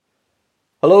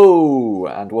Hello,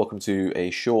 and welcome to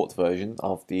a short version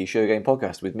of the Show Game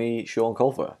Podcast with me, Sean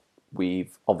Colfer.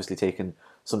 We've obviously taken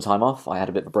some time off. I had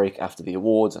a bit of a break after the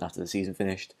awards and after the season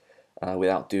finished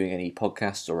without doing any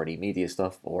podcasts or any media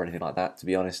stuff or anything like that, to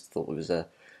be honest. Thought it was a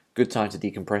good time to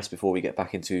decompress before we get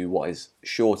back into what is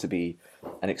sure to be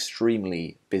an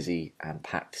extremely busy and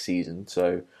packed season.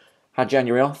 So, had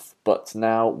January off, but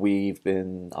now I've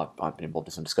been involved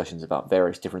in some discussions about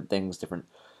various different things, different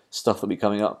stuff that'll be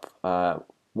coming up.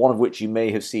 One of which you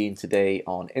may have seen today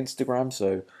on Instagram.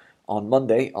 So on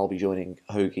Monday, I'll be joining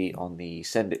Hoagie on the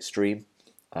Send It stream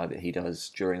that he does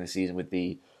during the season with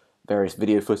the various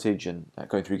video footage and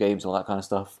going through games and all that kind of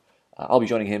stuff. I'll be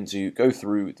joining him to go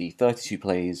through the 32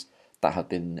 plays that have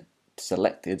been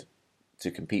selected to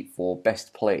compete for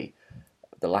Best Play,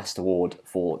 the last award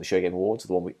for the Show Game Awards,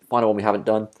 the final one we haven't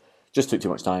done. Just took too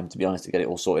much time, to be honest, to get it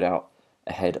all sorted out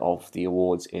ahead of the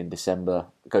awards in December,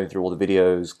 going through all the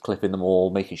videos, clipping them all,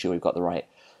 making sure we've got the right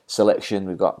selection,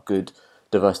 we've got good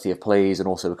diversity of plays, and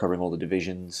also we're covering all the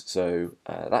divisions. So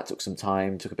that took some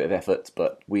time, took a bit of effort,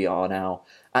 but we are now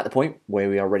at the point where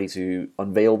we are ready to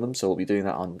unveil them. So we'll be doing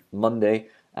that on Monday,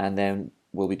 and then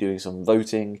we'll be doing some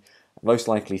voting, most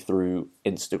likely through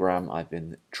Instagram. I've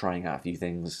been trying out a few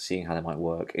things, seeing how they might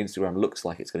work. Instagram looks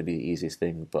like it's going to be the easiest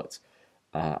thing, but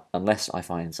unless I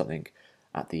find something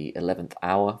at the 11th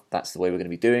hour, that's the way we're going to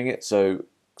be doing it. So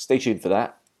stay tuned for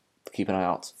that. Keep an eye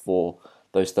out for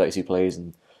those 32 plays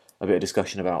and a bit of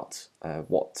discussion about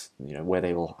where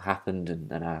they all happened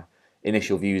and our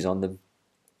initial views on them.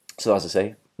 So as I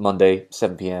say, Monday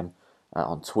 7 p.m.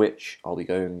 On Twitch, I'll be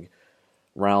going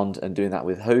round and doing that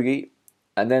with Hoagie,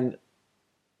 and then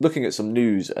looking at some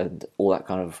news and all that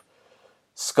kind of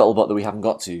scuttlebutt that we haven't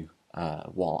got to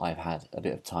while I've had a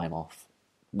bit of time off.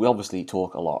 We obviously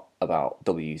talk a lot about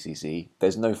WCC.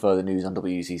 There's no further news on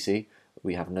WCC.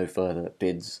 We have no further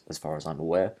bids as far as I'm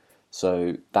aware.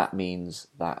 So that means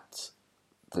that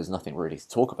there's nothing really to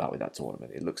talk about with that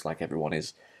tournament. It looks like everyone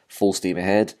is full steam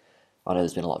ahead. I know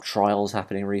there's been a lot of trials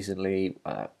happening recently,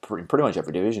 pretty much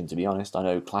every division, to be honest. I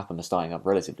know Clapham are starting up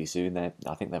relatively soon.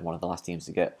 I think they're one of the last teams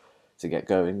to get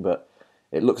going, but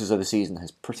it looks as though the season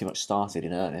has pretty much started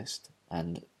in earnest,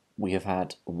 and we have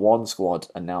had one squad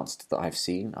announced that I've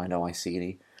seen. I know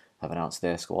Iceni have announced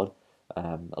their squad.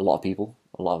 A lot of people,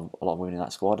 a lot of women in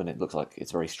that squad, and it looks like it's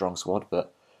a very strong squad.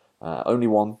 But only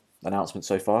one announcement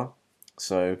so far.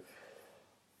 So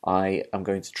I am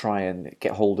going to try and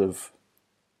get hold of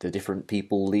the different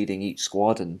people leading each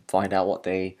squad and find out what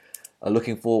they are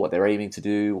looking for, what they're aiming to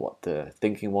do, what the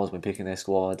thinking was when picking their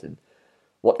squad, and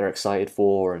what they're excited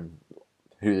for, and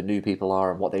who the new people are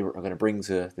and what they are going to bring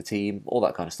to the team, all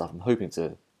that kind of stuff. I'm hoping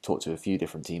to talk to a few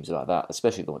different teams about that,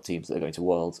 especially the teams that are going to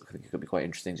Worlds. I think it could be quite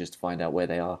interesting just to find out where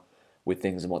they are with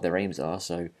things and what their aims are,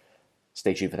 so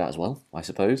stay tuned for that as well, I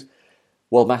suppose.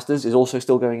 World Masters is also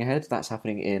still going ahead. That's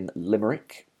happening in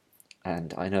Limerick,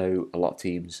 and I know a lot of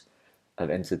teams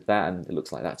have entered that, and it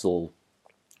looks like that's all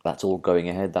going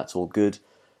ahead, that's all good.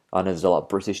 I know there's a lot of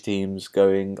British teams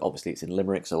going. Obviously, it's in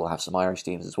Limerick, so we'll have some Irish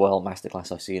teams as well.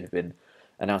 Masterclass I've seen have been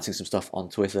announcing some stuff on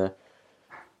Twitter.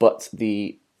 But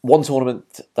the one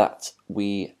tournament that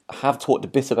we have talked a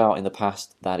bit about in the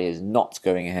past that is not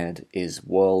going ahead is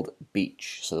World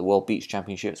Beach. So the World Beach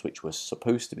Championships, which were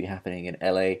supposed to be happening in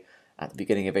LA at the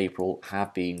beginning of April,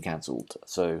 have been cancelled.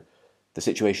 So the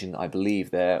situation, I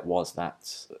believe, there was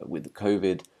that with the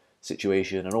COVID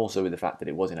situation and also with the fact that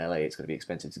it was in LA, it's going to be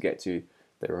expensive to get to.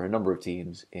 There are a number of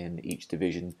teams in each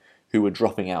division who were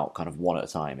dropping out kind of one at a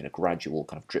time in a gradual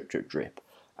kind of drip, drip, drip.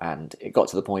 And it got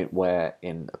to the point where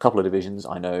in a couple of divisions,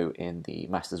 I know in the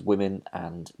Masters Women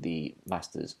and the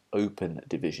Masters Open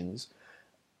divisions,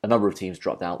 a number of teams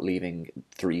dropped out, leaving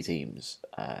three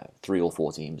or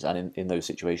four teams. And in those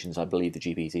situations, I believe the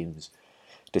GP teams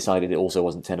decided it also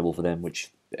wasn't tenable for them,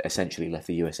 which essentially left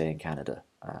the USA and Canada.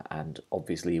 And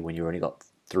obviously, when you've only got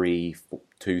 2,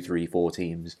 3, 4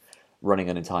 teams running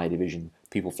an entire division,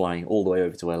 people flying all the way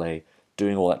over to LA,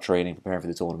 doing all that training, preparing for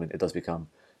the tournament, it does become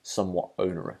somewhat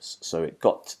onerous. So it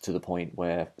got to the point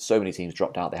where so many teams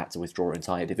dropped out, they had to withdraw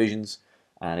entire divisions,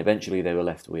 and eventually they were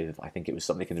left with, I think it was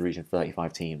something in the region of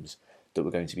 35 teams that were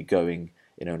going to be going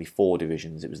in only 4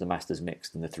 divisions. It was the Masters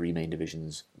Mixed and the 3 main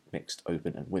divisions, Mixed,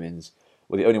 Open and Women's,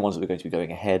 were the only ones that were going to be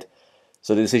going ahead.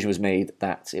 So the decision was made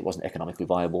that it wasn't economically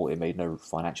viable. It made no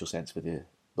financial sense for the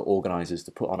organisers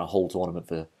to put on a whole tournament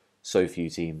for so few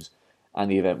teams, and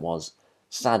the event was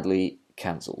sadly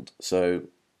cancelled. So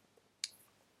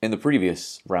in the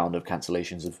previous round of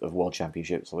cancellations of World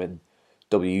Championships, when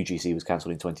WGC was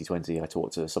cancelled in 2020, I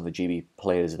talked to some of the GB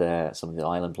players there, some of the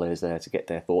island players there to get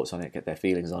their thoughts on it, get their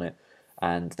feelings on it,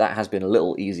 And that has been a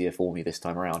little easier for me this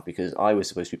time around because I was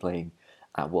supposed to be playing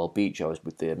at World Beach. I was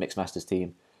with the Mixed Masters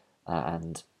team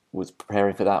and was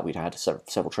preparing for that. We'd had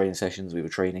several training sessions. We were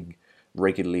training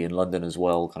regularly in London as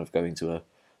well, kind of going to a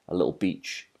little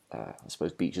beach. I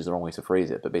suppose beach is the wrong way to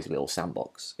phrase it, but basically a little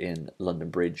sandbox in London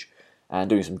Bridge and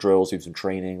doing some drills, doing some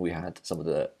training. We had some of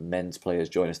the men's players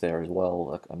join us there as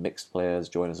well, a mixed players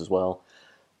join us as well.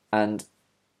 And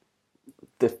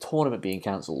the tournament being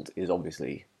cancelled is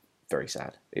obviously very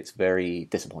sad. It's very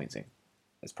disappointing.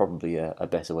 It's probably a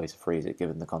better way to phrase it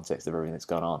given the context of everything that's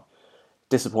gone on.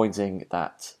 Disappointing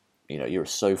that, you're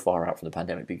so far out from the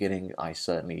pandemic beginning. I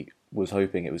certainly was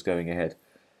hoping it was going ahead,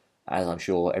 as I'm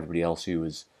sure everybody else who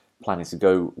was planning to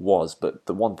go was. But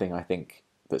the one thing I think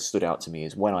that stood out to me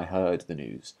is when I heard the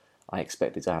news, I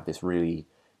expected to have this really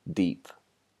deep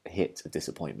hit of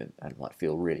disappointment and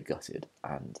feel really gutted,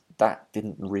 and that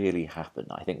didn't really happen.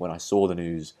 I think when I saw the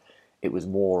news, it was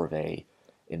more of a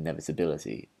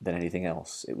inevitability than anything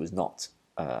else. It was not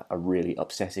a really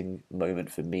upsetting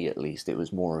moment for me, at least. It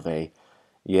was more of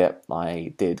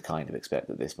I did kind of expect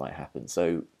that this might happen.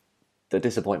 So the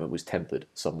disappointment was tempered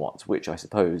somewhat, which I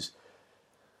suppose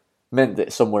meant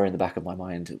that somewhere in the back of my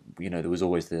mind, there was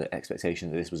always the expectation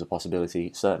that this was a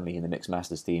possibility. Certainly in the Mixed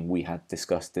Masters team, we had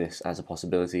discussed this as a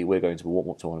possibility. We're going to a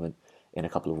warm-up tournament in a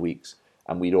couple of weeks,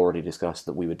 and we'd already discussed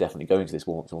that we were definitely going to this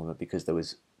warm-up tournament because there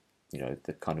was,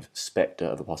 the kind of spectre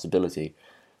of a possibility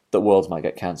that Worlds might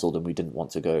get cancelled, and we didn't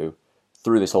want to go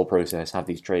through this whole process, have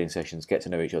these training sessions, get to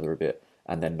know each other a bit,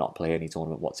 and then not play any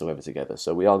tournament whatsoever together.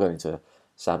 So we are going to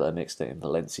Sabata Mixta in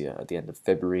Valencia at the end of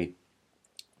February,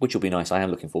 which will be nice. I am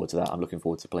looking forward to that. I'm looking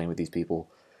forward to playing with these people,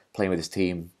 playing with this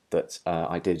team that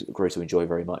I did grow to enjoy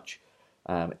very much,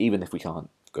 even if we can't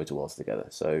go to Worlds together.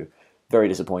 So very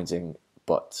disappointing,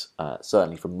 but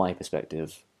certainly from my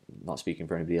perspective, not speaking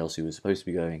for anybody else who was supposed to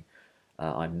be going,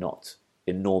 I'm not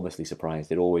enormously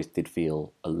surprised. It always did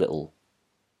feel a little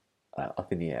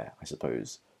up in the air, I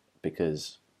suppose,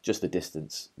 because just the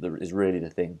distance is really the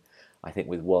thing. I think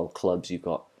with world clubs, you've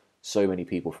got so many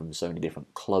people from so many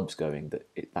different clubs going that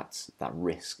that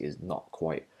risk is not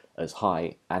quite as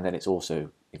high. And then it's also,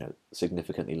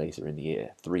 significantly later in the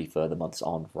year, 3 further months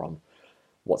on from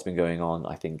what's been going on,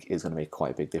 I think is going to make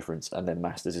quite a big difference. And then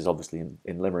Masters is obviously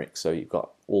in Limerick, so you've got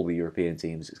all the European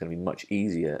teams. It's going to be much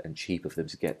easier and cheaper for them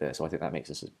to get there. So I think that makes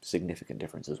a significant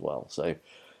difference as well. So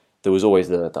there was always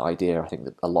the idea, I think,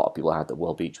 that a lot of people had that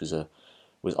World Beach was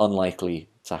unlikely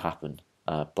to happen,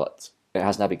 but it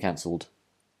has now been cancelled,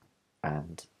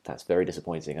 and that's very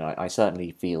disappointing. And I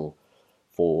certainly feel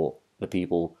for the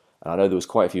people, and I know there was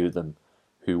quite a few of them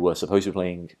who were supposed to be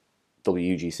playing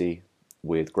WUGC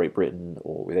with Great Britain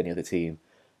or with any other team,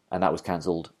 and that was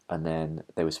cancelled. And then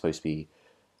they were supposed to be,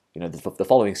 the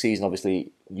following season,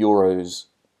 obviously Euros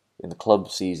in the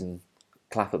club season,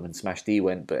 Clapham and Smash D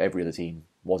went, but every other team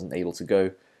wasn't able to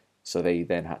go, so they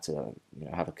then had to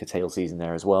have a curtailed season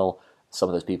there as well. Some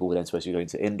of those people were then supposed to be going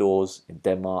to indoors in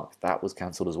Denmark. That was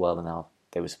cancelled as well, and now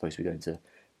they were supposed to be going to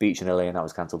beach in LA, and that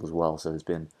was cancelled as well. So there's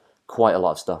been quite a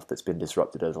lot of stuff that's been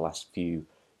disrupted over the last few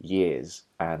years,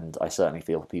 and I certainly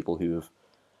feel for people who have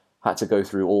had to go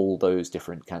through all those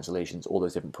different cancellations, all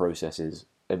those different processes,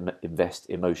 invest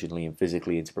emotionally and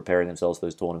physically into preparing themselves for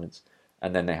those tournaments,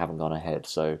 and then they haven't gone ahead.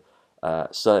 So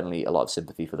certainly a lot of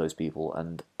sympathy for those people,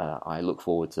 and I look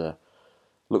forward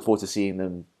to seeing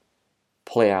them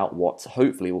play out what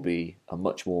hopefully will be a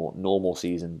much more normal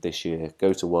season this year.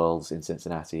 Go to Worlds in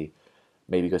Cincinnati,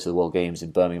 maybe go to the World Games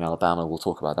in Birmingham, Alabama. We'll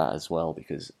talk about that as well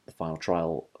because the final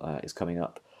trial is coming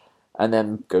up. And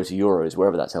then go to Euros,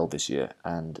 wherever that's held this year,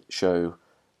 and show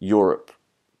Europe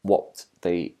what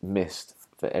they missed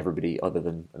for everybody other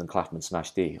than Clapham and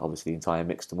Smash D. Obviously, the entire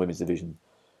mixed and women's division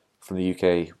from the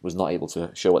UK was not able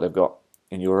to show what they've got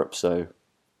in Europe. So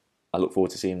I look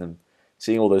forward to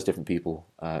seeing all those different people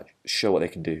show what they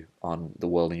can do on the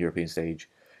world and European stage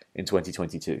in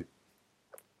 2022.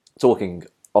 Talking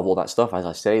of all that stuff, as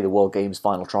I say, the World Games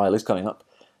final trial is coming up.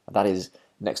 That is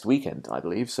next weekend, I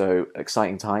believe. So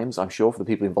exciting times, I'm sure, for the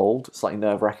people involved. Slightly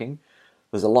nerve-wracking.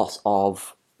 There's a lot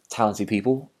of talented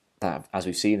people that, as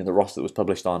we've seen in the roster that was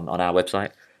published on our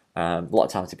website, a lot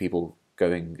of talented people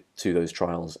going to those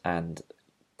trials, and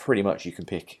pretty much you can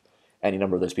pick any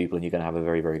number of those people and you're going to have a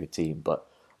very, very good team. But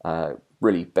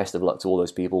really, best of luck to all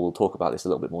those people. We'll talk about this a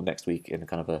little bit more next week in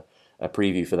kind of a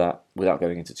preview for that without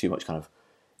going into too much kind of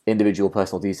individual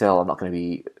personal detail. I'm not going to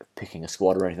be picking a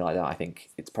squad or anything like that. I think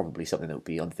it's probably something that would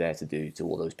be unfair to do to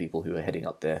all those people who are heading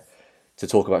up there to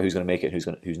talk about who's going to make it, who's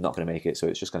not going to make it. So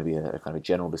it's just going to be a kind of a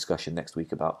general discussion next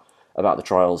week about the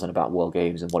trials and about World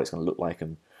Games and what it's going to look like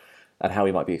and and how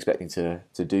we might be expecting to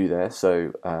do there.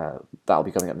 So that'll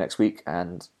be coming up next week,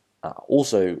 and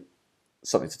also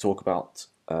something to talk about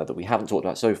that we haven't talked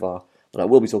about so far, that I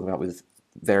will be talking about with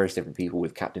various different people,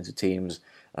 with captains of teams,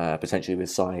 potentially with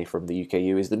Sai from the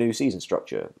UKU, is the new season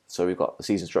structure. So we've got the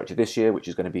season structure this year, which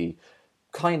is going to be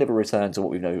kind of a return to what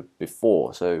we know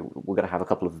before. So we're going to have a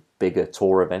couple of bigger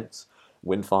tour events.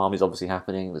 Wind Farm is obviously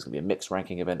happening. There's going to be a mixed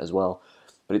ranking event as well.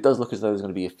 But it does look as though there's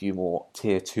going to be a few more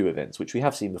Tier 2 events, which we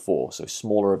have seen before. So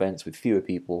smaller events with fewer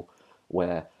people,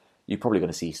 where you're probably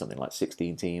going to see something like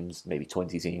 16 teams, maybe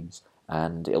 20 teams,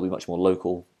 and it'll be much more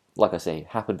local. Like I say,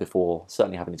 happened before,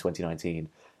 certainly happened in 2019.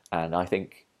 And I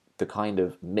think the kind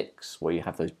of mix where you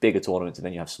have those bigger tournaments and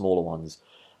then you have smaller ones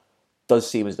does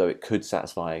seem as though it could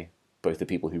satisfy both the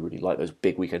people who really like those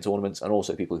big weekend tournaments and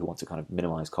also people who want to kind of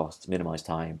minimize costs, minimize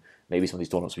time. Maybe some of these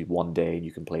tournaments will be one day and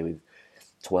you can play with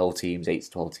 12 teams, 8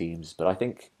 to 12 teams. But I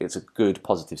think it's a good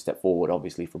positive step forward,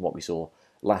 obviously, from what we saw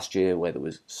last year, where there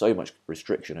was so much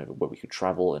restriction over where we could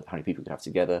travel and how many people we could have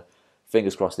together.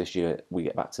 Fingers crossed this year we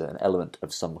get back to an element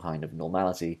of some kind of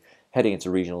normality heading into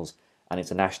regionals and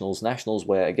into nationals. Nationals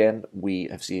where, again, we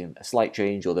have seen a slight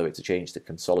change, although it's a change to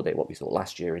consolidate what we saw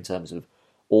last year in terms of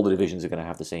all the divisions are going to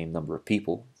have the same number of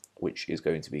people, which is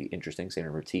going to be interesting, same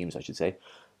number of teams, I should say,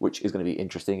 which is going to be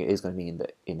interesting. It is going to mean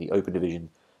that in the open division,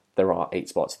 there are 8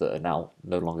 spots that are now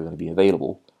no longer going to be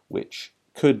available, which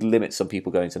could limit some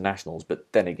people going to nationals.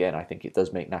 But then again, I think it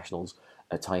does make nationals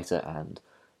a tighter and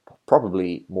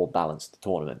probably more balanced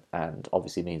tournament, and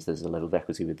obviously means there's a level of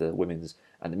equity with the women's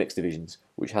and the mixed divisions,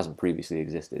 which hasn't previously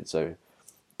existed. So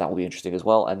that will be interesting as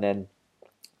well. And then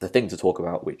the thing to talk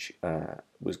about, which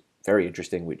was very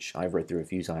interesting, which I've read through a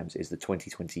few times, is the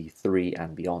 2023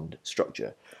 and beyond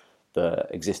structure. The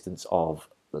existence of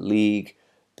the league,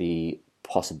 the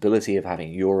possibility of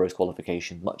having Euros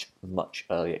qualification much, much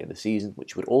earlier in the season,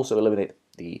 which would also eliminate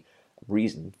the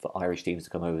reason for Irish teams to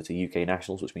come over to UK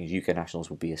Nationals, which means UK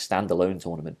Nationals would be a standalone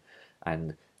tournament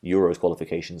and Euros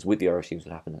qualifications with the Irish teams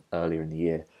would happen earlier in the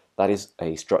year. That is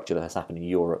a structure that has happened in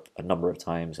Europe a number of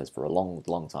times, as for a long,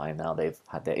 long time now. They've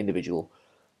had their individual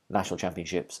national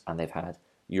championships and they've had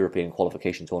European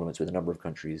qualification tournaments with a number of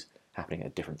countries happening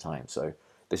at different times. So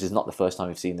this is not the first time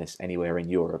we've seen this anywhere in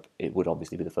Europe. It would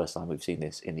obviously be the first time we've seen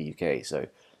this in the UK. So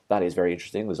that is very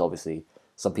interesting. There's obviously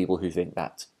some people who think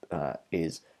that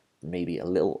is maybe a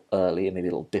little early and maybe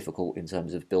a little difficult in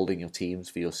terms of building your teams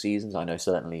for your seasons. I know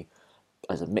certainly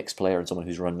as a mixed player and someone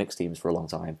who's run mixed teams for a long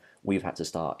time, we've had to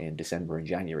start in December and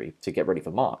January to get ready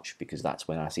for March because that's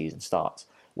when our season starts.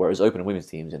 Whereas open and women's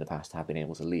teams in the past have been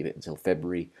able to leave it until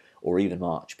February or even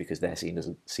March because their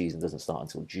season doesn't start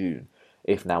until June.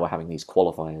 If now we're having these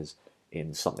qualifiers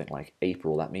in something like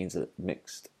April, that means that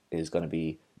mixed is going to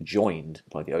be joined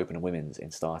by the open and women's in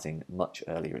starting much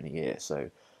earlier in the year. So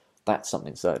that's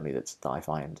something certainly that I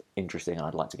find interesting and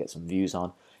I'd like to get some views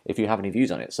on. If you have any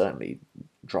views on it, certainly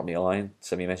drop me a line,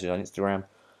 send me a message on Instagram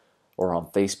or on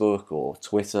Facebook or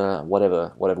Twitter,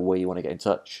 whatever way you want to get in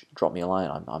touch, drop me a line.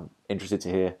 I'm interested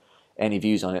to hear any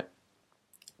views on it.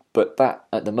 But that,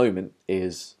 at the moment,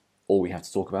 is all we have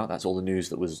to talk about. That's all the news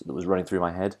that was running through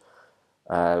my head.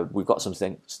 We've got some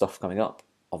stuff coming up.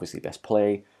 Obviously, Best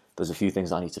Play. There's a few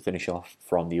things I need to finish off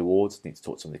from the awards. I need to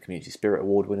talk to some of the Community Spirit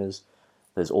Award winners.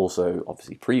 There's also,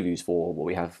 obviously, previews for what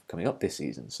we have coming up this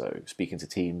season. So speaking to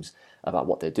teams about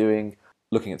what they're doing,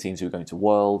 looking at teams who are going to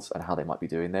Worlds and how they might be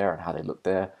doing there and how they look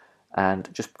there,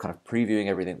 and just kind of previewing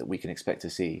everything that we can expect to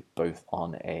see, both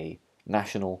on a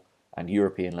national and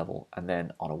European level, and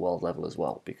then on a world level as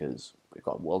well, because we've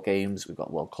got World Games, we've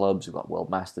got World Clubs, we've got World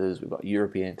Masters, we've got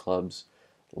European clubs,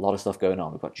 a lot of stuff going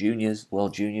on. We've got Juniors,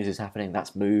 World Juniors is happening,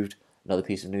 that's moved. Another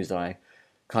piece of news that I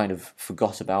kind of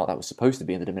forgot about, that was supposed to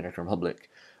be in the Dominican Republic,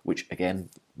 which again,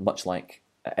 much like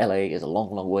LA, is a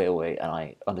long, long way away, and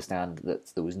I understand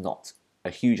that there was not a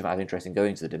huge amount of interest in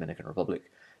going to the Dominican Republic.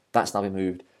 That's now been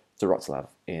moved to Wrocław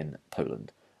in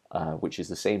Poland, which is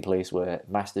the same place where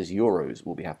Masters Euros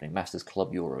will be happening, Masters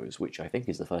Club Euros, which I think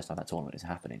is the first time that tournament is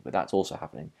happening, but that's also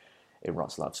happening in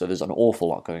Wrocław. So there's an awful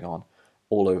lot going on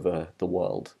all over the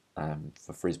world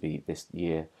for Frisbee this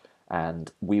year,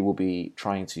 and we will be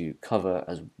trying to cover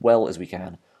as well as we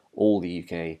can all the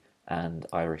UK and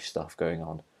Irish stuff going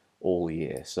on all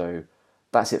year. So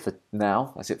that's it for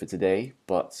now. That's it for today.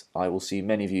 But I will see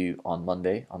many of you on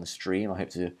Monday on the stream. I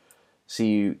hope to see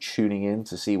you tuning in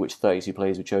to see which 32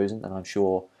 players were chosen. And I'm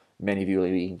sure many of you will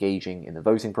be engaging in the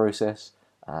voting process.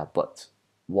 But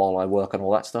while I work on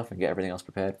all that stuff and get everything else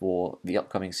prepared for the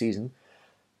upcoming season,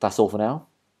 that's all for now.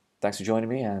 Thanks for joining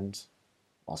me, and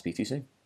I'll speak to you soon.